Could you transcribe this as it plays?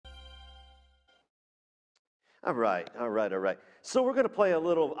All right, all right, all right. So we're going to play a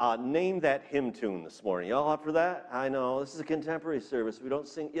little Name That Hymn tune this morning. Y'all up for that? I know, this is a contemporary service. We don't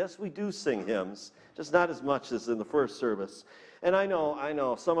sing, yes, we do sing hymns, just not as much as in the first service. And I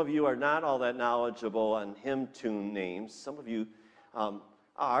know, some of you are not all that knowledgeable on hymn tune names. Some of you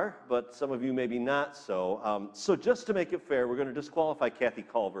are, but some of you maybe not so. So just to make it fair, we're going to disqualify Kathy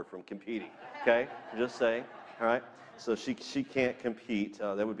Culver from competing, okay? Just saying, all right? So she can't compete.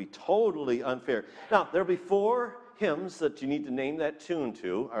 That would be totally unfair. Now, there'll be 4 hymns that you need to name that tune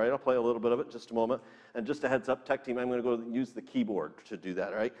to. All right, I'll play a little bit of it just a moment. And just a heads up, tech team, I'm going to go use the keyboard to do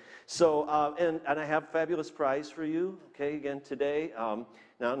that, all right? So, and I have a fabulous prize for you, okay, again, today.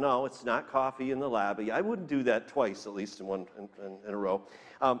 Now, no, it's not coffee in the lobby. I wouldn't do that twice, at least in a row.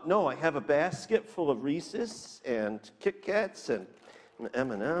 No, I have a basket full of Reese's and Kit Kats and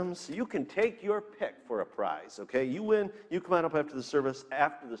M&Ms. You can take your pick for a prize, okay? You win, you come on up after the service,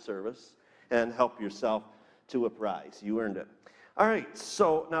 and help yourself to a prize. You earned it. All right,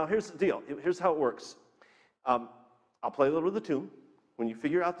 so now here's the deal. Here's how it works. I'll play a little of the tune. When you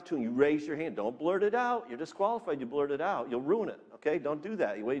figure out the tune, you raise your hand. Don't blurt it out. You're disqualified. You blurt it out. You'll ruin it, okay? Don't do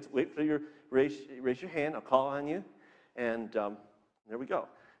that. You wait for your, raise your hand. I'll call on you, and there we go.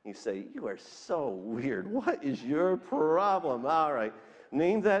 You say, you are so weird. What is your problem? All right.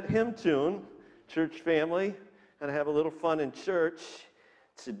 Name that hymn tune, church family, and have a little fun in church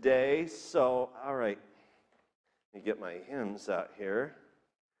today. So, all right, let me get my hymns out here.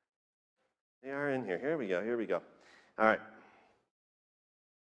 They are in here. Here we go, here we go. All right.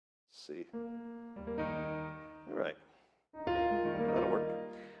 Let's see. All right. That'll work.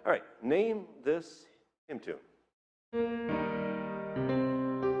 All right, name this hymn tune.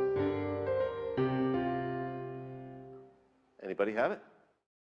 Anybody have it?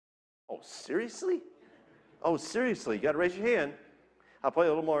 Oh, seriously? Oh, seriously, you got to raise your hand. I'll play a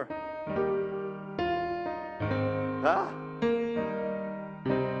little more. Ah.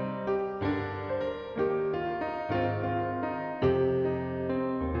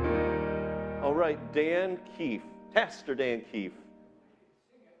 All right, Dan Keefe, Pastor Dan Keefe.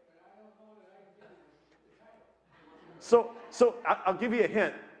 So I'll give you a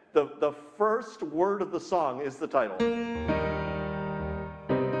hint. The first word of the song is the title.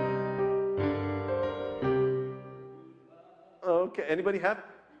 Okay, anybody have it?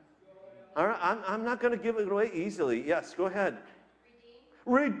 All right, I'm not going to give it away easily. Yes, go ahead.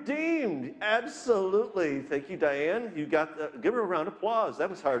 Redeemed. Absolutely. Thank you, Diane. You got give her a round of applause. That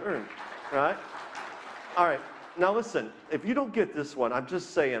was hard earned, right? All right. Now listen, if you don't get this one, I'm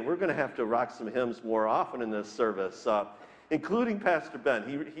just saying we're going to have to rock some hymns more often in this service, including Pastor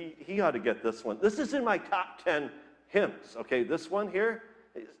Ben. He ought to get this one. This is in my top 10 hymns. Okay, this one here.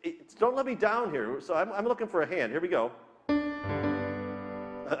 Don't let me down here. So I'm looking for a hand. Here we go.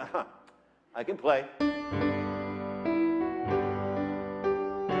 I can play.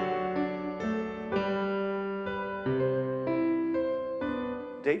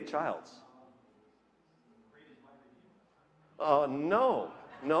 Dave Childs. Oh, no.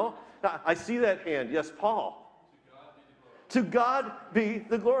 I see that hand. Yes, Paul. To God be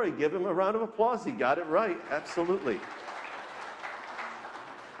the glory. Give him a round of applause. He got it right. Absolutely.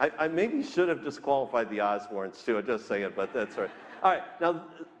 I maybe should have disqualified the Osborns, too. I'm just saying, but that's all right. All right, now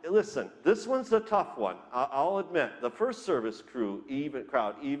listen, this one's a tough one. I'll admit, the first service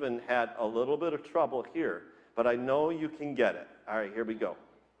crowd even had a little bit of trouble here, but I know you can get it. All right, here we go.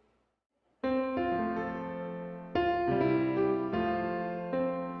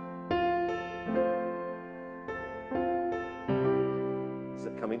 Is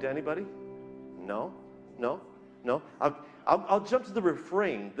it coming to anybody? No? I'll jump to the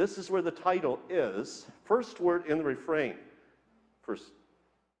refrain. This is where the title is. First word in the refrain. First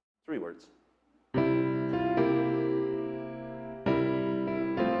 3 words.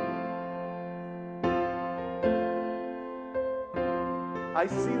 I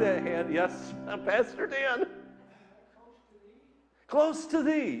see that hand. Yes, Pastor Dan. Close to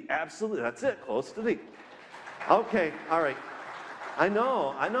thee. Absolutely. That's it. Close to thee. Okay. All right. I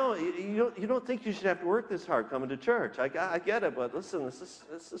know. You don't think you should have to work this hard coming to church. I get it, but listen, this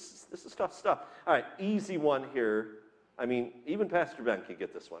is tough stuff. All right. Easy one here. I mean, even Pastor Ben can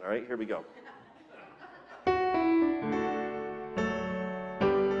get this one. All right, here we go.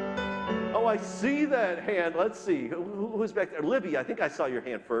 Oh, I see that hand. Let's see. Who's back there? Libby, I think I saw your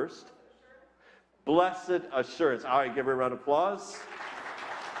hand first. Blessed assurance. All right, give her a round of applause.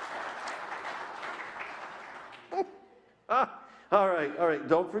 All right.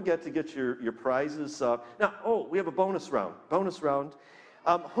 Don't forget to get your prizes. Now, we have a bonus round.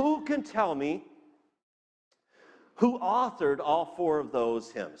 Who can tell me who authored all 4 of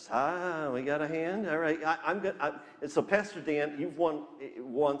those hymns. We got a hand? All right. And so, Pastor Dan, you've won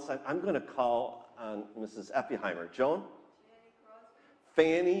once. I'm going to call on Mrs. Eppiheimer. Joan?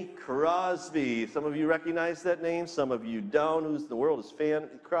 Fanny Crosby. Some of you recognize that name. Some of you don't. Who's in the world is Fanny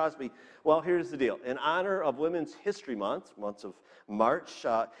Crosby? Well, here's the deal. In honor of Women's History Month, month of March,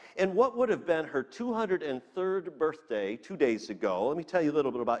 and what would have been her 203rd birthday 2 days ago, let me tell you a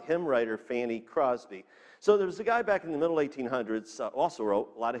little bit about hymn writer Fanny Crosby. So there was a guy back in the middle 1800s, also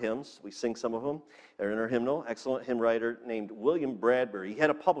wrote a lot of hymns. We sing some of them. They're in our hymnal. Excellent hymn writer named William Bradbury. He had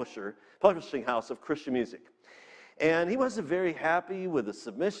a publishing house of Christian music. And he wasn't very happy with the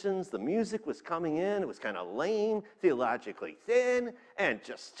submissions. The music was coming in. It was kind of lame, theologically thin, and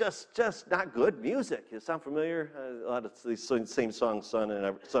just not good music. You sound familiar? A lot of these same songs sung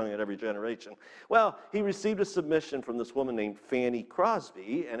at every generation. Well, he received a submission from this woman named Fanny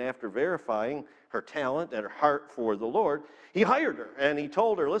Crosby, and after verifying her talent and her heart for the Lord, he hired her. And he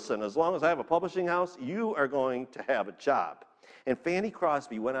told her, listen, as long as I have a publishing house, you are going to have a job. And Fanny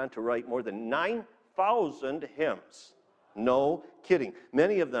Crosby went on to write more than 9,000 hymns. No kidding.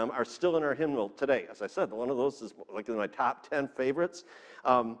 Many of them are still in our hymnal today. As I said, one of those is like in my top 10 favorites.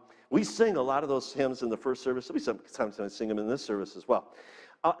 We sing a lot of those hymns in the first service. Sometimes I sing them in this service as well.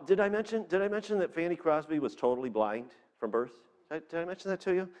 Did I mention that Fanny Crosby was totally blind from birth? Did I mention that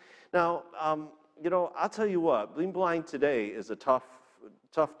to you? Now, I'll tell you what, being blind today is a tough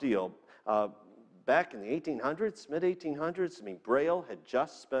deal. Back in the 1800s, mid-1800s, Braille had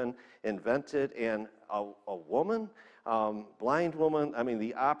just been invented, and a woman, blind woman,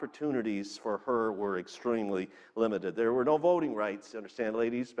 the opportunities for her were extremely limited. There were no voting rights, you understand,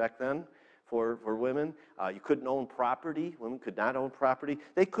 ladies, back then for women. You couldn't own property. Women could not own property.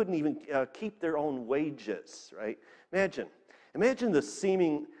 They couldn't even keep their own wages, right? Imagine the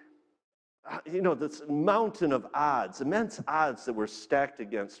seeming, this mountain of odds, immense odds that were stacked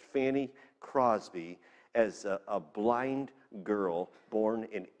against Fanny Crosby as a blind girl born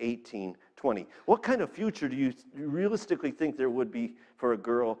in 1820. What kind of future do you realistically think there would be for a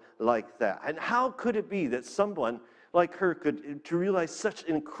girl like that? And how could it be that someone like her could to realize such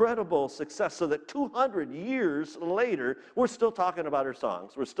incredible success so that 200 years later, we're still talking about her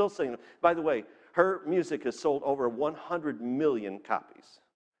songs. We're still singing them. By the way, her music has sold over 100 million copies.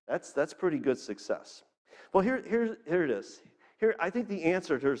 That's pretty good success. Well, here it is. Here, I think the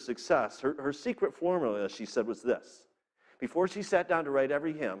answer to her success, her secret formula, she said, was this. Before she sat down to write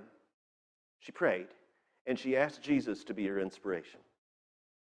every hymn, she prayed, and she asked Jesus to be her inspiration.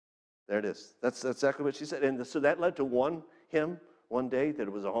 There it is. That's exactly what she said. And so that led to one hymn, one day, that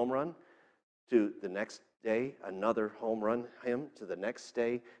it was a home run, to the next day, another home run hymn, to the next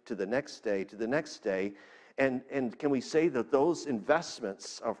day, to the next day, to the next day. And can we say that those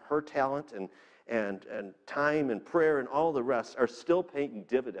investments of her talent and time and prayer and all the rest are still paying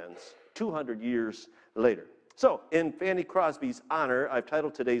dividends 200 years later? So, in Fanny Crosby's honor, I've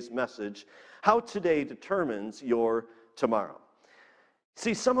titled today's message, How Today Determines Your Tomorrow.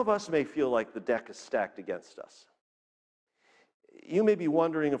 See, some of us may feel like the deck is stacked against us. You may be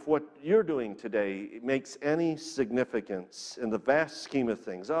wondering if what you're doing today makes any significance in the vast scheme of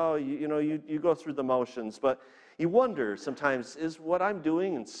things. Oh, you go through the motions, but you wonder sometimes, is what I'm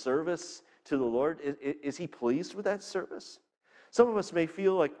doing in service to the Lord, is He pleased with that service? Some of us may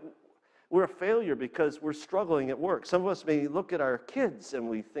feel like we're a failure because we're struggling at work. Some of us may look at our kids and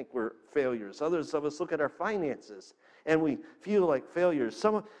we think we're failures. Others of us look at our finances and we feel like failures.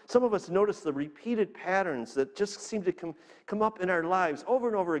 Some of us notice the repeated patterns that just seem to come up in our lives over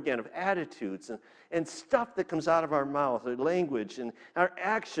and over again of attitudes and stuff that comes out of our mouth, our language and our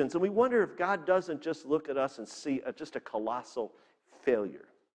actions. And we wonder if God doesn't just look at us and see just a colossal failure.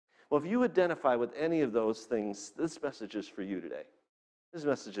 Well, if you identify with any of those things, this message is for you today. This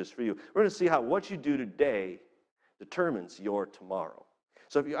message is for you. We're going to see how what you do today determines your tomorrow.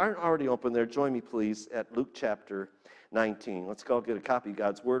 So if you aren't already open there, join me please at Luke chapter 19. Let's go get a copy of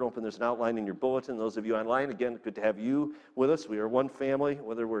God's Word open. There's an outline in your bulletin. Those of you online, again, good to have you with us. We are one family,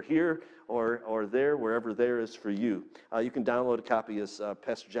 whether we're here or there, wherever there is for you. You can download a copy, as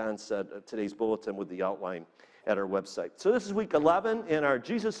Pastor John said, today's bulletin with the outline at our website. So this is week 11 in our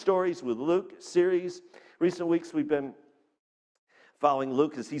Jesus Stories with Luke series. Recent weeks we've been following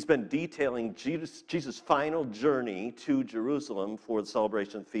Luke as he's been detailing Jesus' final journey to Jerusalem for the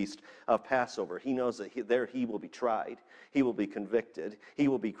celebration feast of Passover. He knows that there he will be tried, he will be convicted, he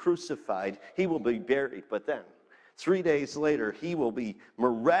will be crucified, he will be buried, but then 3 days later, he will be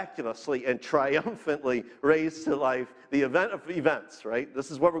miraculously and triumphantly raised to life. The event of events, right? This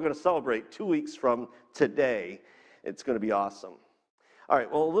is what we're going to celebrate 2 weeks from today. It's going to be awesome. All right,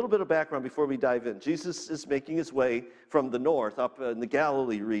 well, a little bit of background before we dive in. Jesus is making his way from the north, up in the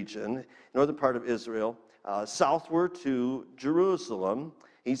Galilee region, northern part of Israel, southward to Jerusalem.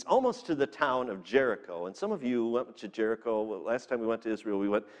 He's almost to the town of Jericho. And some of you went to Jericho. Last time we went to Israel, we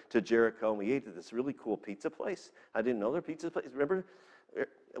went to Jericho, and we ate at this really cool pizza place. I didn't know their pizza place. Remember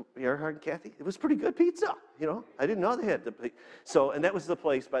Earhart and Kathy? It was pretty good pizza, you know. I didn't know they had the so, and that was the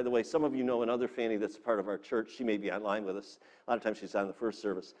place, by the way. Some of you know another Fanny that's part of our church. She may be online with us. A lot of times she's on the first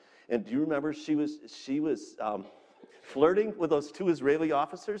service. And do you remember she was flirting with those two Israeli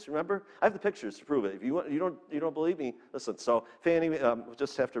officers? Remember? I have the pictures to prove it. If you don't believe me, listen. So Fanny, we'll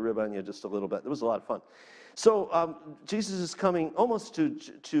just have to rib on you just a little bit. It was a lot of fun. So Jesus is coming almost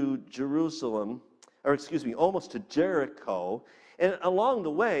to Jerusalem, or excuse me, almost to Jericho. And along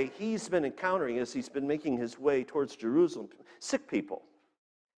the way, he's been encountering, as he's been making his way towards Jerusalem, sick people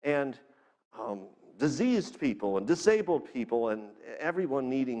and diseased people and disabled people, and everyone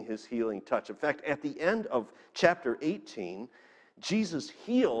needing his healing touch. In fact, at the end of chapter 18, Jesus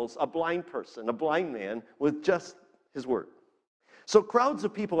heals a blind person, a blind man, with just his word. So crowds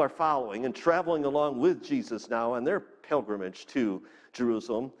of people are following and traveling along with Jesus now on their pilgrimage to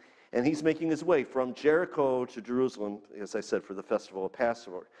Jerusalem. And he's making his way from Jericho to Jerusalem, as I said, for the festival of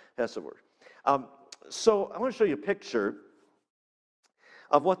Passover. So I want to show you a picture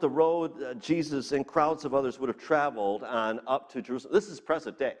of what the road Jesus and crowds of others would have traveled on up to Jerusalem. This is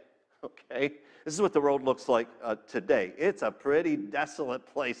present day, okay? This is what the road looks like today. It's a pretty desolate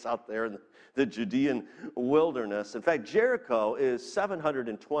place out there in the Judean wilderness. In fact, Jericho is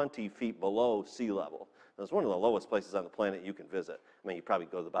 720 feet below sea level. It's one of the lowest places on the planet you can visit. I mean, you probably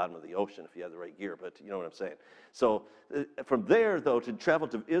go to the bottom of the ocean if you have the right gear, but you know what I'm saying. So from there, though, to travel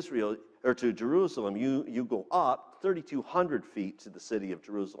to Israel or to Jerusalem, you go up 3,200 feet to the city of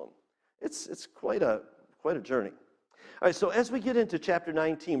Jerusalem. It's quite a journey. All right, so as we get into chapter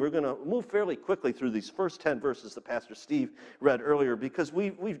 19, we're going to move fairly quickly through these first 10 verses that Pastor Steve read earlier, because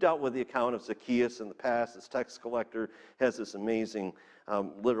we've dealt with the account of Zacchaeus in the past. This tax collector has this amazing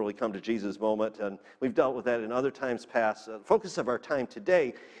literally come to Jesus moment, and we've dealt with that in other times past. The focus of our time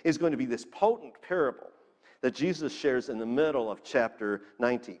today is going to be this potent parable that Jesus shares in the middle of chapter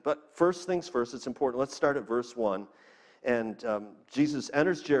 19. But first things first, it's important. Let's start at verse 1. And Jesus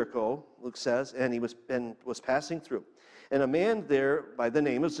enters Jericho, Luke says, and he was passing through. And a man there by the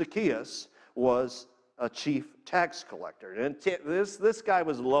name of Zacchaeus was a chief tax collector. And this guy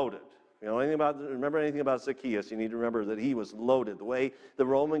was loaded. You know, remember anything about Zacchaeus, you need to remember that he was loaded. The way the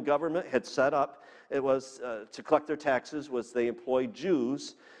Roman government had set up, it was to collect their taxes, was they employed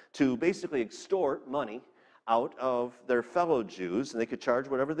Jews to basically extort money out of their fellow Jews, and they could charge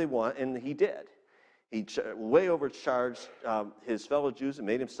whatever they want, and he did. He way overcharged his fellow Jews and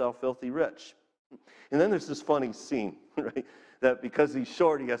made himself filthy rich. And then there's this funny scene, right, that because he's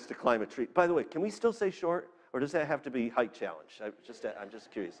short, he has to climb a tree. By the way, can we still say short? Or does that have to be height challenge? I'm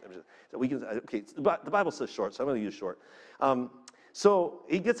just curious. The Bible says short, so I'm going to use short. So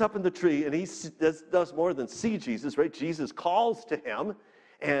he gets up in the tree, and he does more than see Jesus, right? Jesus calls to him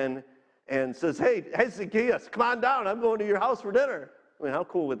and says, hey, Zacchaeus, come on down. I'm going to your house for dinner. I mean, how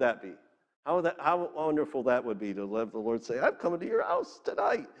cool would that be? How wonderful that would be to let the Lord say, I'm coming to your house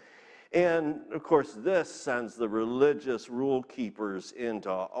tonight. And, of course, this sends the religious rule keepers into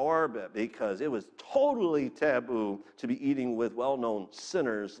orbit, because it was totally taboo to be eating with well-known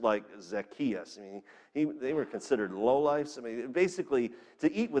sinners like Zacchaeus. I mean, they were considered lowlifes. I mean, basically, to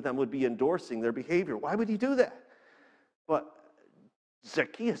eat with them would be endorsing their behavior. Why would he do that? But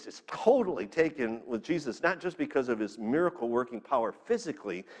Zacchaeus is totally taken with Jesus, not just because of his miracle-working power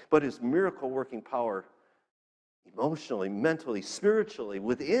physically, but his miracle-working power emotionally, mentally, spiritually,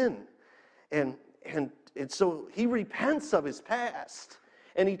 within. And so he repents of his past,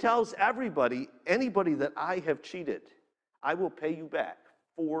 and he tells anybody that I have cheated, I will pay you back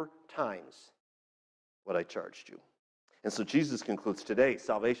 4 times what I charged you. And so Jesus concludes, today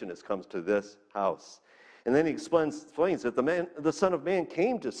salvation has come to this house. And then he explains that the Son of Man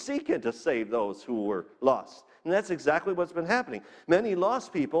came to seek and to save those who were lost. And that's exactly what's been happening. Many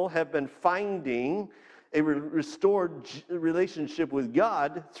lost people have been finding a restored relationship with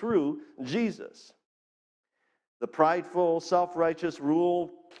God through Jesus. The prideful, self-righteous,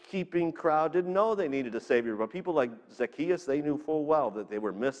 rule-keeping crowd didn't know they needed a Savior, but people like Zacchaeus, they knew full well that they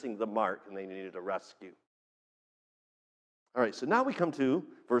were missing the mark and they needed a rescue. All right, so now we come to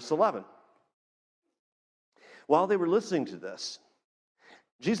verse 11. While they were listening to this,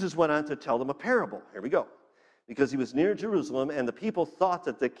 Jesus went on to tell them a parable. Here we go. because he was near Jerusalem, and the people thought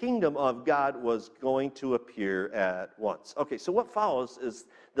that the kingdom of God was going to appear at once. Okay, so what follows is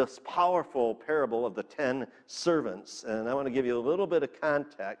this powerful parable of the 10 servants, and I want to give you a little bit of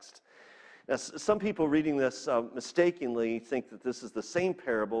context. Now, some people reading this mistakenly think that this is the same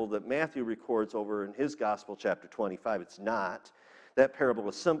parable that Matthew records over in his Gospel, chapter 25. It's not. That parable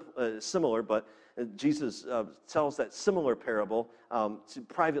is similar, but Jesus tells that similar parable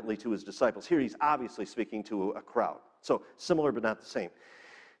privately to his disciples. Here he's obviously speaking to a crowd. So similar but not the same.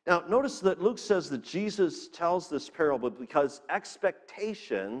 Now notice that Luke says that Jesus tells this parable because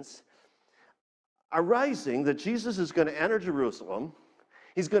expectations are rising that Jesus is going to enter Jerusalem.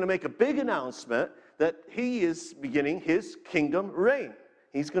 He's going to make a big announcement that he is beginning his kingdom reign.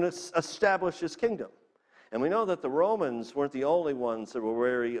 He's going to establish his kingdom. And we know that the Romans weren't the only ones that were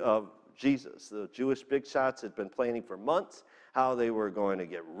wary of Jesus. The Jewish big shots had been planning for months how they were going to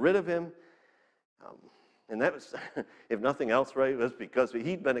get rid of him. And that was, if nothing else, right, it was because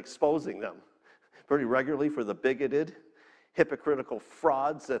he'd been exposing them pretty regularly for the bigoted, hypocritical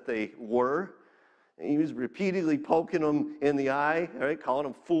frauds that they were. And he was repeatedly poking them in the eye, right, calling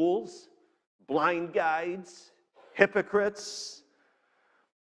them fools, blind guides, hypocrites.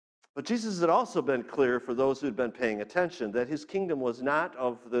 But Jesus had also been clear for those who had been paying attention that his kingdom was not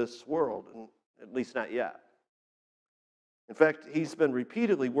of this world, at least not yet. In fact, he's been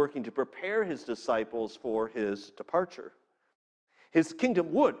repeatedly working to prepare his disciples for his departure. His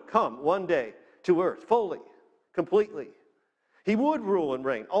kingdom would come one day to earth fully, completely. He would rule and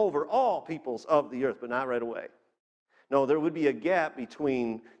reign over all peoples of the earth, but not right away. No, there would be a gap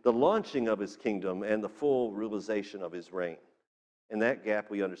between the launching of his kingdom and the full realization of his reign. And that gap,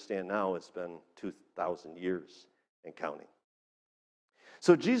 we understand now, has been 2,000 years and counting.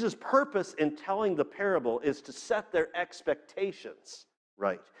 So Jesus' purpose in telling the parable is to set their expectations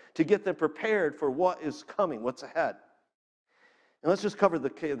right, to get them prepared for what is coming, what's ahead. And let's just cover the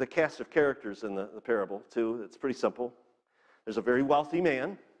cast of characters in the parable, too. It's pretty simple. There's a very wealthy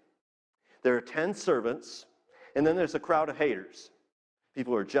man. There are 10 servants. And then there's a crowd of haters.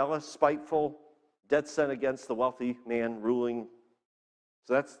 People who are jealous, spiteful, dead set against the wealthy man ruling.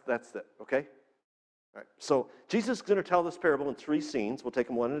 So that's it, okay? All right, so Jesus is going to tell this parable in 3 scenes. We'll take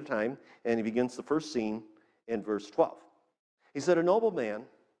them one at a time. And he begins the first scene in verse 12. He said, a noble man,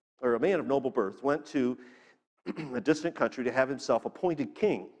 or a man of noble birth, went to a distant country to have himself appointed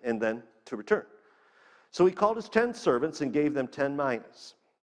king and then to return. So he called his 10 servants and gave them 10 minas.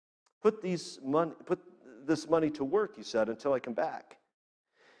 Put this money to work, he said, until I come back.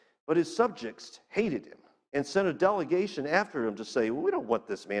 But his subjects hated him and sent a delegation after him to say, well, we don't want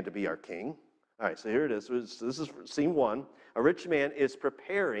this man to be our king. All right, so here it is. This is scene 1. A rich man is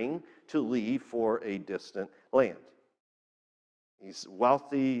preparing to leave for a distant land. He's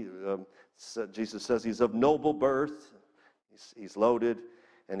wealthy. Jesus says he's of noble birth. He's loaded.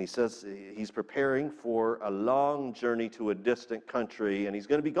 And he says he's preparing for a long journey to a distant country. And he's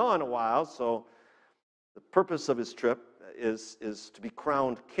going to be gone a while. So the purpose of his trip is to be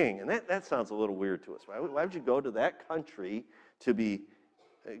crowned king. And that sounds a little weird to us. Why would you go to that country to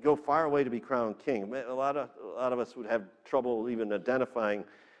go far away to be crowned king? A lot of us would have trouble even identifying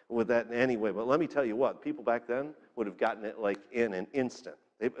with that in any way. But let me tell you what, people back then would have gotten it like in an instant.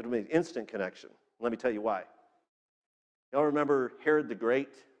 They would have made instant connection. Let me tell you why. Y'all remember Herod the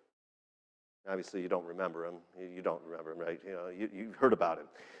Great? Obviously, you don't remember him. You don't remember him, right? You know, you've heard about him.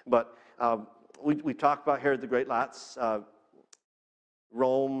 But we talked about Herod the Great lots.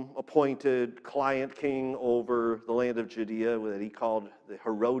 Rome appointed client king over the land of Judea that he called the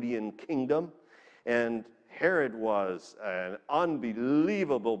Herodian kingdom. And Herod was an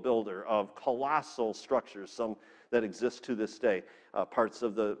unbelievable builder of colossal structures, some that exist to this day. Parts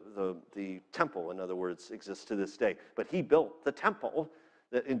of the temple, in other words, exist to this day. But he built the temple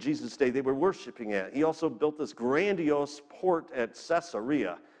that in Jesus' day they were worshiping at. He also built this grandiose port at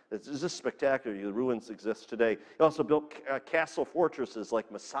Caesarea. It's just spectacular. The ruins exist today. He also built castle fortresses like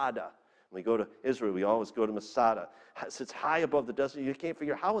Masada. When we go to Israel, we always go to Masada. It sits high above the desert. You can't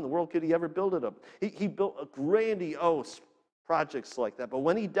figure out how in the world could he ever build it up. He built a grandiose projects like that. But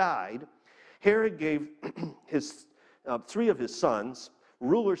when he died, Herod gave his 3 of his sons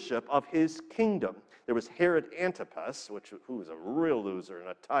rulership of his kingdom. There was Herod Antipas, who was a real loser and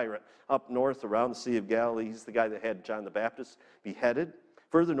a tyrant, up north around the Sea of Galilee. He's the guy that had John the Baptist beheaded.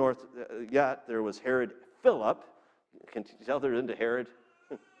 Further north yet, there was Herod Philip. Can you tell they're into Herod?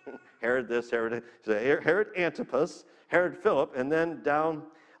 Herod this, Herod that. Herod Antipas, Herod Philip, and then down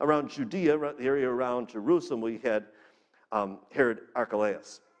around Judea, the area around Jerusalem, we had Herod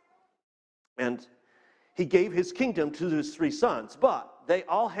Archelaus. And he gave his kingdom to his 3 sons, but they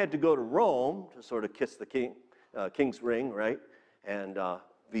all had to go to Rome to sort of kiss the king, king's ring, right? And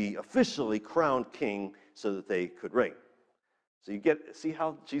be officially crowned king so that they could reign. So see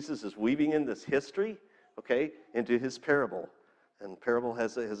how Jesus is weaving in this history, okay, into his parable. And parable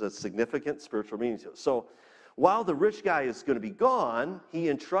has a significant spiritual meaning to it. So while the rich guy is going to be gone, he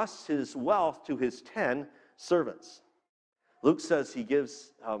entrusts his wealth to his 10 servants. Luke says he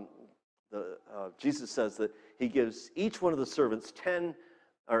gives, Jesus says that he gives each one of the servants 10,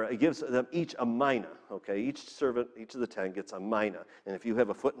 or he gives them each a mina, okay? Each servant, each of the 10 gets a mina. And if you have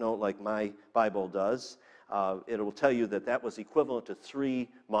a footnote like my Bible does, it will tell you that that was equivalent to 3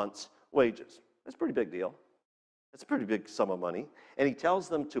 months' wages. That's a pretty big deal. That's a pretty big sum of money. And he tells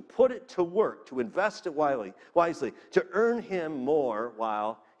them to put it to work, to invest it wisely, to earn him more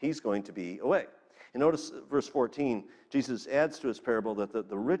while he's going to be away. And notice verse 14, Jesus adds to his parable that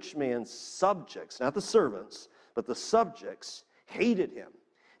the rich man's subjects, not the servants, but the subjects hated him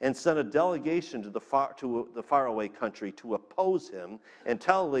and sent a delegation to the faraway country to oppose him and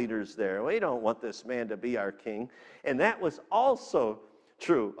tell leaders there, we don't want this man to be our king. And that was also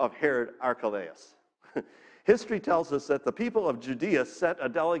true of Herod Archelaus. History tells us that the people of Judea sent a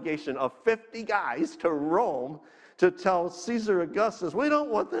delegation of 50 guys to Rome to tell Caesar Augustus, we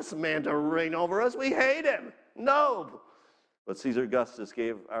don't want this man to reign over us, we hate him. No. But Caesar Augustus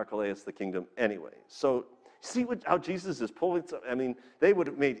gave Archelaus the kingdom anyway. So see how Jesus is pulling, I mean, they would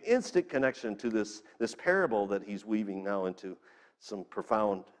have made instant connection to this parable that he's weaving now into some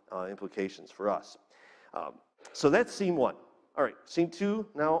profound implications for us. So that's scene 1. All right, scene 2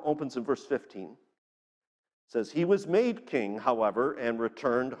 now opens in verse 15. It says, he was made king, however, and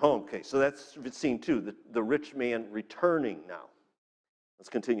returned home. Okay, so that's scene 2, the rich man returning now. Let's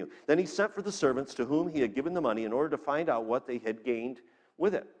continue. Then he sent for the servants to whom he had given the money in order to find out what they had gained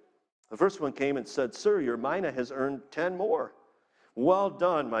with it. The first one came and said, sir, your mina has earned 10 more. Well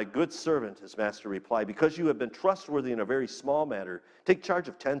done, my good servant, his master replied, because you have been trustworthy in a very small matter. Take charge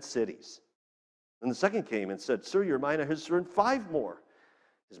of 10 cities. And the second came and said, sir, your mina has earned 5 more.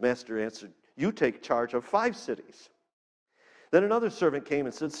 His master answered, you take charge of 5 cities. Then another servant came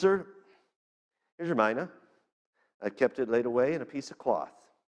and said, sir, here's your mina. I kept it laid away in a piece of cloth.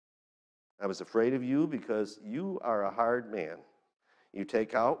 I was afraid of you because you are a hard man. You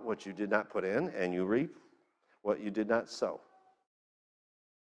take out what you did not put in, and you reap what you did not sow.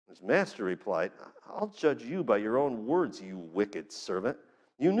 His master replied, I'll judge you by your own words, you wicked servant.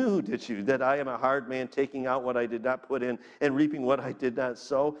 You knew, did you, that I am a hard man, taking out what I did not put in and reaping what I did not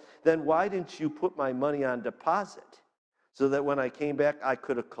sow? Then why didn't you put my money on deposit so that when I came back I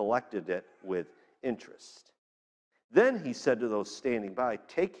could have collected it with interest? Then he said to those standing by,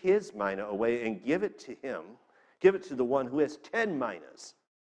 take his mina away and give it to him. Give it to the one who has 10 minas.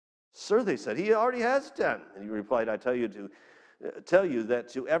 Sir, they said, he already has 10. And he replied, I tell you that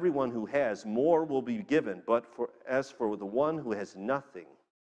to everyone who has, more will be given. But as for the one who has nothing,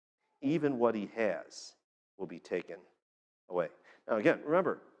 even what he has will be taken away. Now again,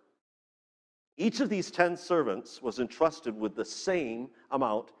 remember, each of these 10 servants was entrusted with the same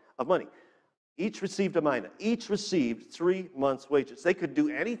amount of money. Each received a mina. Each received 3 months' wages. They could do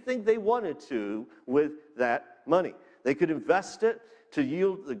anything they wanted to with that money. They could invest it to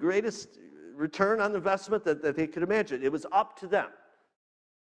yield the greatest return on investment that they could imagine. It was up to them.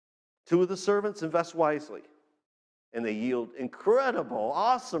 2 of the servants invest wisely, and they yield incredible,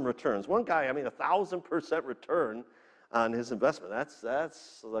 awesome returns. One guy, 1,000% return on his investment. That's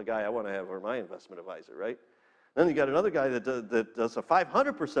the guy I want to have for my investment advisor, right? Then you got another guy that does a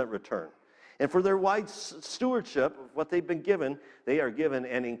 500% return. And for their wise stewardship of what they've been given, they are given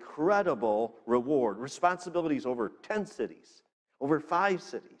an incredible reward. Responsibilities over 10 cities, over 5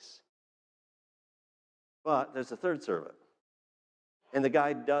 cities. But there's a third servant, and the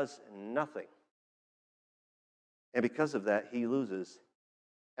guy does nothing. And because of that, he loses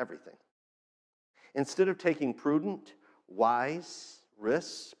everything. Instead of taking prudent, wise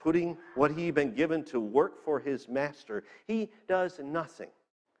risks, putting what he'd been given to work for his master, he does nothing.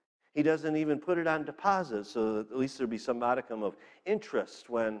 He doesn't even put it on deposit, so that at least there'll be some modicum of interest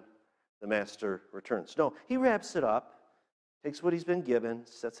when the master returns. No, he wraps it up, takes what he's been given,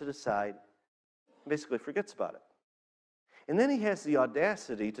 sets it aside, and basically forgets about it. And then he has the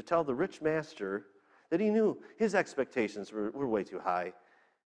audacity to tell the rich master that he knew his expectations were way too high,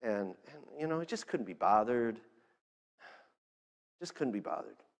 and he just couldn't be bothered. Just couldn't be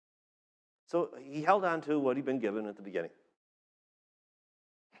bothered. So he held on to what he'd been given at the beginning.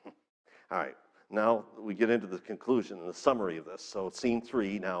 All right, now we get into the conclusion and the summary of this. So scene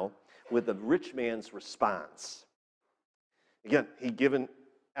 3 now, with the rich man's response. Again, he'd given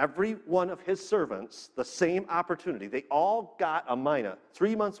every one of his servants the same opportunity. They all got a mina,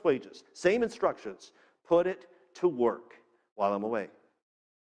 3 months' wages, same instructions. Put it to work while I'm away.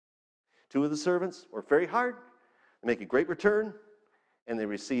 Two of the servants work very hard, they make a great return, and they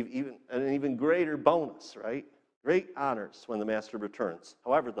receive an even greater bonus, right? Great honors when the master returns.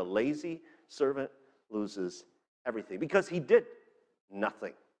 However, the lazy servant loses everything because he did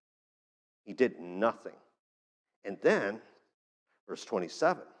nothing. He did nothing. And then, verse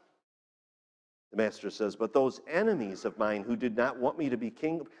 27, the master says, but those enemies of mine who did not want me to be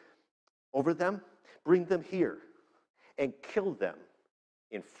king over them, bring them here and kill them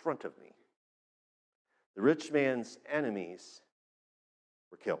in front of me. The rich man's enemies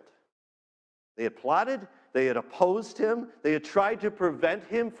were killed. They had plotted, they had opposed him, they had tried to prevent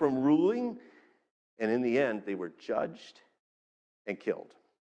him from ruling, and in the end, they were judged and killed.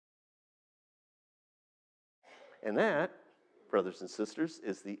 And that, brothers and sisters,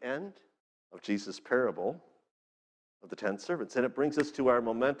 is the end of Jesus' parable of the 10 servants. And it brings us to our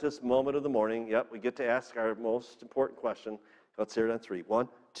momentous moment of the morning. Yep, we get to ask our most important question. Let's hear it on three. 1,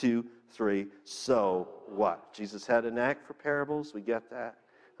 2, 3. So what? Jesus had a knack for parables. We get that.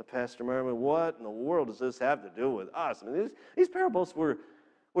 Pastor Merriman, what in the world does this have to do with us? I mean, these parables were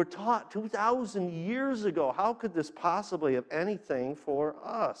taught 2,000 years ago. How could this possibly have anything for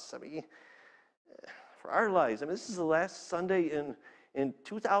us? I mean, for our lives. I mean, this is the last Sunday in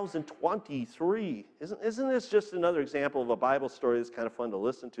 2023. Isn't this just another example of a Bible story that's kind of fun to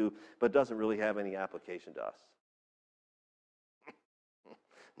listen to, but doesn't really have any application to us?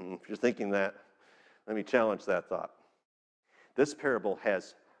 If you're thinking that, let me challenge that thought. This parable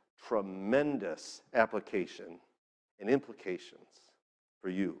has tremendous application and implications for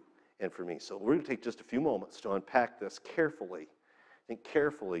you and for me. So we're going to take just a few moments to unpack this carefully, think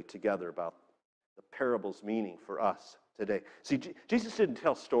carefully together about the parable's meaning for us today. See, Jesus didn't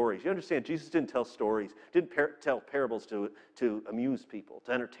tell stories. You understand, Jesus didn't tell stories, didn't tell parables to amuse people,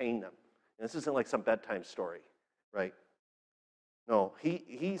 to entertain them. And this isn't like some bedtime story, right? No,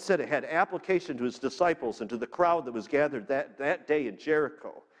 he said it had application to his disciples and to the crowd that was gathered that day in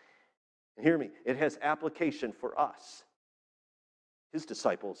Jericho. And hear me, it has application for us, his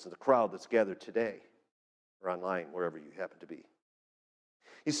disciples, and the crowd that's gathered today or online, wherever you happen to be.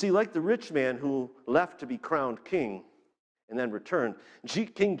 You see, like the rich man who left to be crowned king and then returned,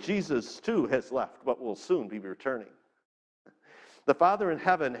 King Jesus too has left, but will soon be returning. The Father in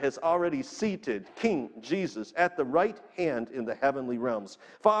heaven has already seated King Jesus at the right hand in the heavenly realms,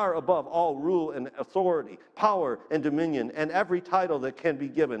 far above all rule and authority, power and dominion, and every title that can be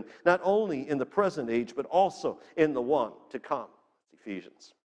given, not only in the present age, but also in the one to come.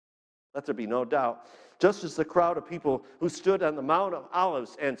 Ephesians. Let there be no doubt. Just as the crowd of people who stood on the Mount of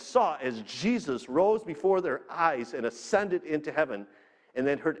Olives and saw as Jesus rose before their eyes and ascended into heaven, and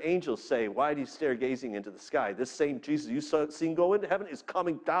then heard angels say, why do you stare gazing into the sky? This same Jesus you've seen go into heaven is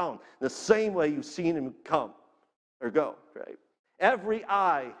coming down the same way you've seen him come or go, right? Every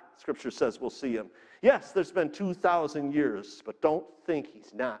eye, Scripture says, will see him. Yes, there's been 2,000 years, but don't think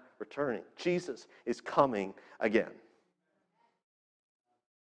he's not returning. Jesus is coming again.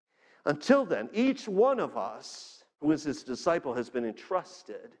 Until then, each one of us who is his disciple has been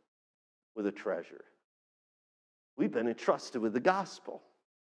entrusted with a treasure. We've been entrusted with the gospel.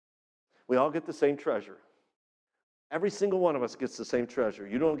 We all get the same treasure. Every single one of us gets the same treasure.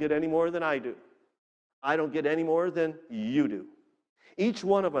 You don't get any more than I do. I don't get any more than you do. Each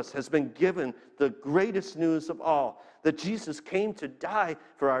one of us has been given the greatest news of all, that Jesus came to die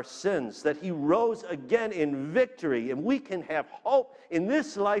for our sins, that he rose again in victory, and we can have hope in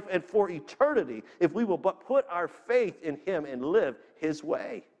this life and for eternity if we will but put our faith in him and live his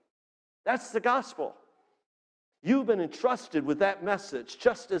way. That's the gospel. You've been entrusted with that message,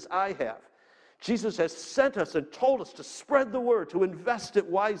 just as I have. Jesus has sent us and told us to spread the word, to invest it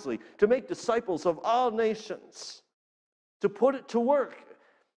wisely, to make disciples of all nations, to put it to work,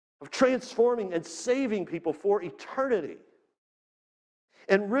 of transforming and saving people for eternity.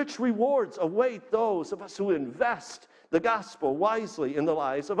 And rich rewards await those of us who invest the gospel wisely in the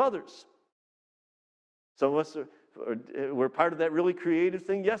lives of others. Some of us were part of that really creative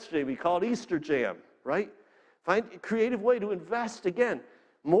thing yesterday. We called Easter Jam, right? Find a creative way to invest, again,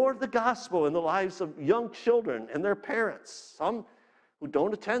 more of the gospel in the lives of young children and their parents. Some who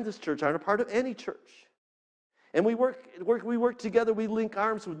don't attend this church aren't a part of any church. And we work together, we link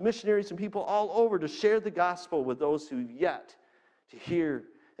arms with missionaries and people all over to share the gospel with those who yet to hear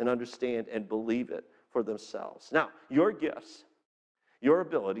and understand and believe it for themselves. Now, your gifts, your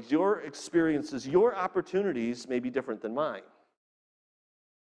abilities, your experiences, your opportunities may be different than mine.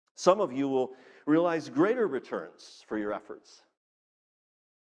 Some of you will realize greater returns for your efforts.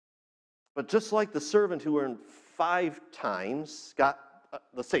 But just like the servant who earned 5 times got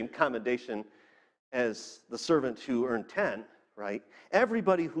the same commendation as the servant who earned 10, right?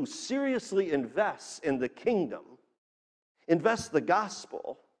 Everybody who seriously invests in the kingdom, invests the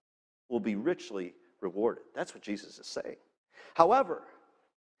gospel, will be richly rewarded. That's what Jesus is saying. However,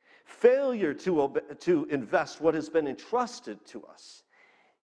 failure to invest what has been entrusted to us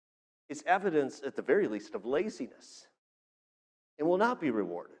is evidence, at the very least, of laziness and will not be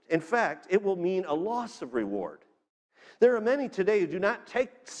rewarded. In fact, it will mean a loss of reward. There are many today who do not take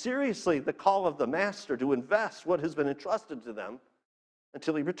seriously the call of the master to invest what has been entrusted to them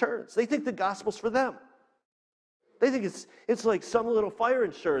until he returns. They think the gospel's for them. They think it's like some little fire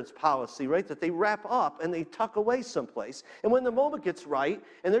insurance policy, right, that they wrap up and they tuck away someplace. And when the moment gets right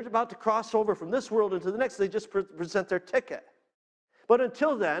and they're about to cross over from this world into the next, they just present their ticket. But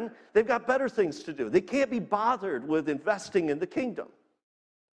until then, they've got better things to do. They can't be bothered with investing in the kingdom.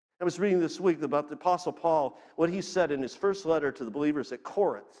 I was reading this week about the Apostle Paul, what he said in his first letter to the believers at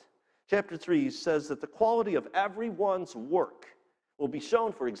Corinth. Chapter 3, he says that the quality of everyone's work will be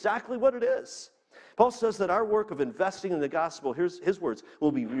shown for exactly what it is. Paul says that our work of investing in the gospel, here's his words,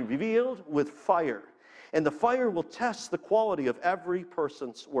 will be revealed with fire. And the fire will test the quality of every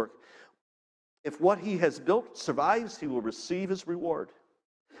person's work. If what he has built survives, he will receive his reward.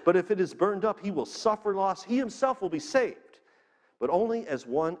 But if it is burned up, he will suffer loss. He himself will be saved, but only as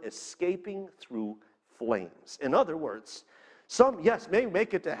one escaping through flames. In other words, some, yes, may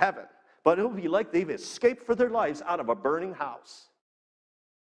make it to heaven, but it will be like they've escaped for their lives out of a burning house.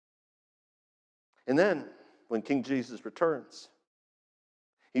 And then, when King Jesus returns,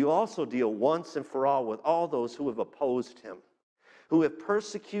 he will also deal once and for all with all those who have opposed him, who have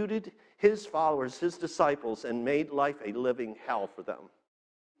persecuted his followers, his disciples, and made life a living hell for them.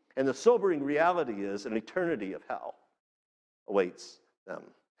 And the sobering reality is an eternity of hell awaits them.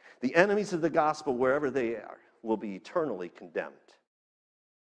 The enemies of the gospel, wherever they are, will be eternally condemned.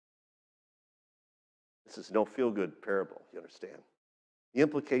 This is no feel-good parable, you understand. The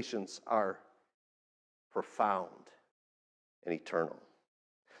implications are profound and eternal.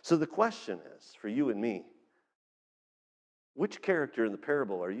 So the question is, for you and me, which character in the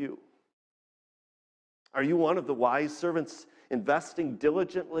parable are you? Are you one of the wise servants investing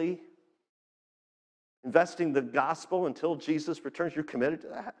diligently, investing the gospel until Jesus returns? You're committed to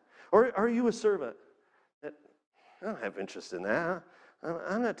that? Or are you a servant that, I don't have interest in that.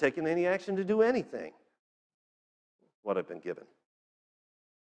 I'm not taking any action to do anything, what I've been given.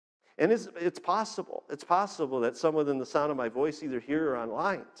 And it's possible that some within the sound of my voice, either here or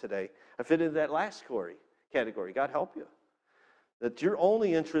online today, I fit into that last category. God help you. That your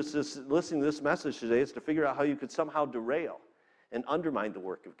only interest is listening to this message today is to figure out how you could somehow derail and undermine the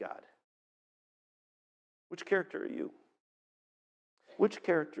work of God. Which character are you? Which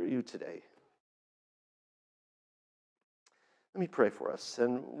character are you today? Let me pray for us.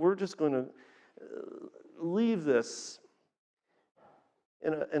 And we're just going to leave this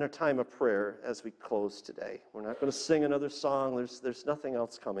in a time of prayer as we close today. We're not going to sing another song. There's nothing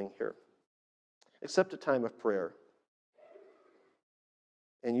else coming here except a time of prayer.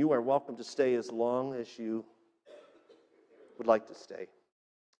 And you are welcome to stay as long as you would like to stay,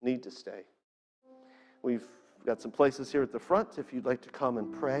 need to stay. We've got some places here at the front if you'd like to come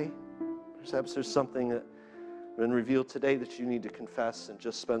and pray. Perhaps there's something that has been revealed today that you need to confess and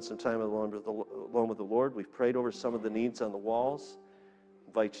just spend some time alone with the Lord. We've prayed over some of the needs on the walls.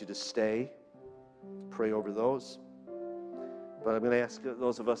 Invite you to stay, pray over those. But I'm going to ask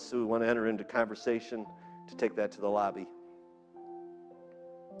those of us who want to enter into conversation to take that to the lobby.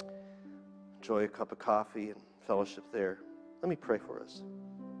 Enjoy a cup of coffee and fellowship there. Let me pray for us.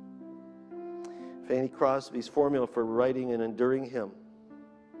 Fanny Crosby's formula for writing an enduring hymn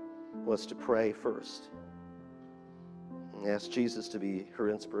was to pray first and ask Jesus to be her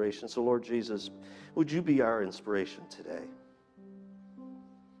inspiration. So, Lord Jesus, would you be our inspiration today?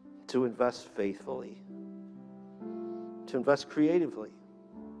 To invest faithfully, to invest creatively,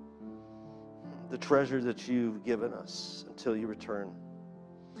 the treasure that you've given us until you return.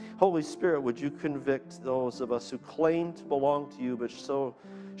 Holy Spirit, would you convict those of us who claim to belong to you but show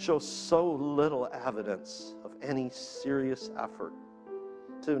so little evidence of any serious effort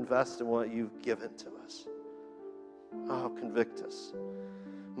to invest in what you've given to us? Oh, convict us.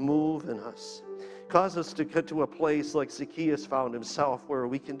 Move in us. Cause us to get to a place like Zacchaeus found himself where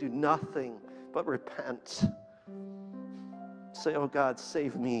we can do nothing but repent. Say, oh God,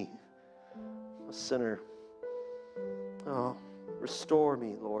 save me, a sinner. Oh, restore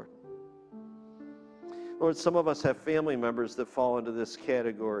me, Lord. Lord, some of us have family members that fall into this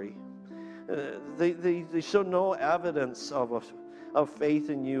category. They show no evidence of faith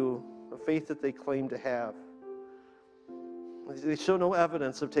in you, a faith that they claim to have. They show no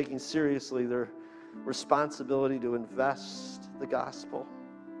evidence of taking seriously responsibility to invest the gospel.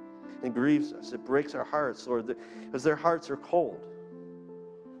 It grieves us. It breaks our hearts, Lord, because their hearts are cold.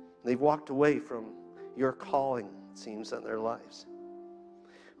 They've walked away from your calling, it seems, on their lives.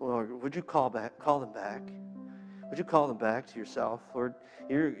 Lord, would you call them back? Would you call them back to yourself? Lord,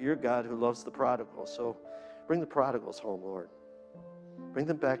 you're God who loves the prodigal, so bring the prodigals home, Lord. Bring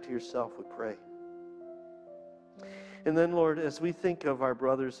them back to yourself, we pray. And then, Lord, as we think of our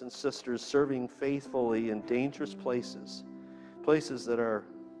brothers and sisters serving faithfully in dangerous places, places that are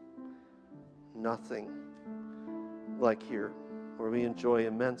nothing like here, where we enjoy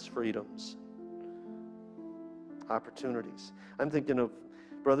immense freedoms, opportunities. I'm thinking of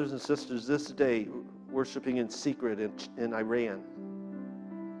brothers and sisters this day worshiping in secret in Iran,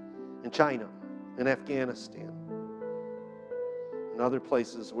 in China, in Afghanistan, and other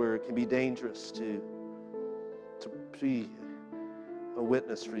places where it can be dangerous to be a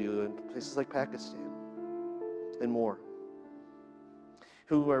witness for you, in places like Pakistan and more,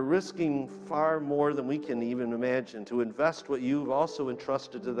 who are risking far more than we can even imagine to invest what you've also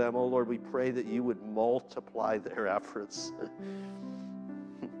entrusted to them. Oh Lord, we pray that you would multiply their efforts.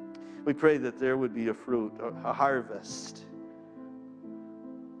 We pray that there would be a fruit, a harvest,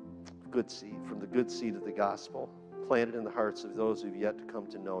 good seed, from the good seed of the gospel, planted in the hearts of those who've yet to come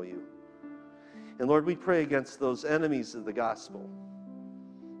to know you. And Lord, we pray against those enemies of the gospel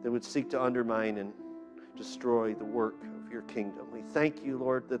that would seek to undermine and destroy the work of your kingdom. We thank you,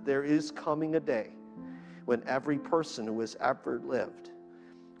 Lord, that there is coming a day when every person who has ever lived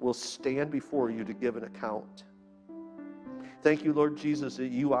will stand before you to give an account. Thank you, Lord Jesus, that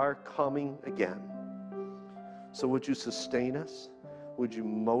you are coming again. So would you sustain us? Would you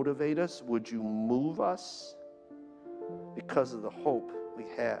motivate us? Would you move us? Because of the hope we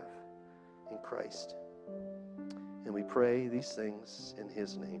have in Christ. And we pray these things in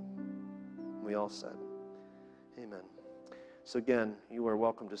his name. We all said, amen. So again, you are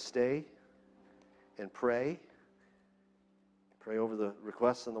welcome to stay and pray. Pray over the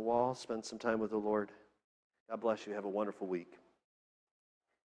requests on the wall. Spend some time with the Lord. God bless you. Have a wonderful week.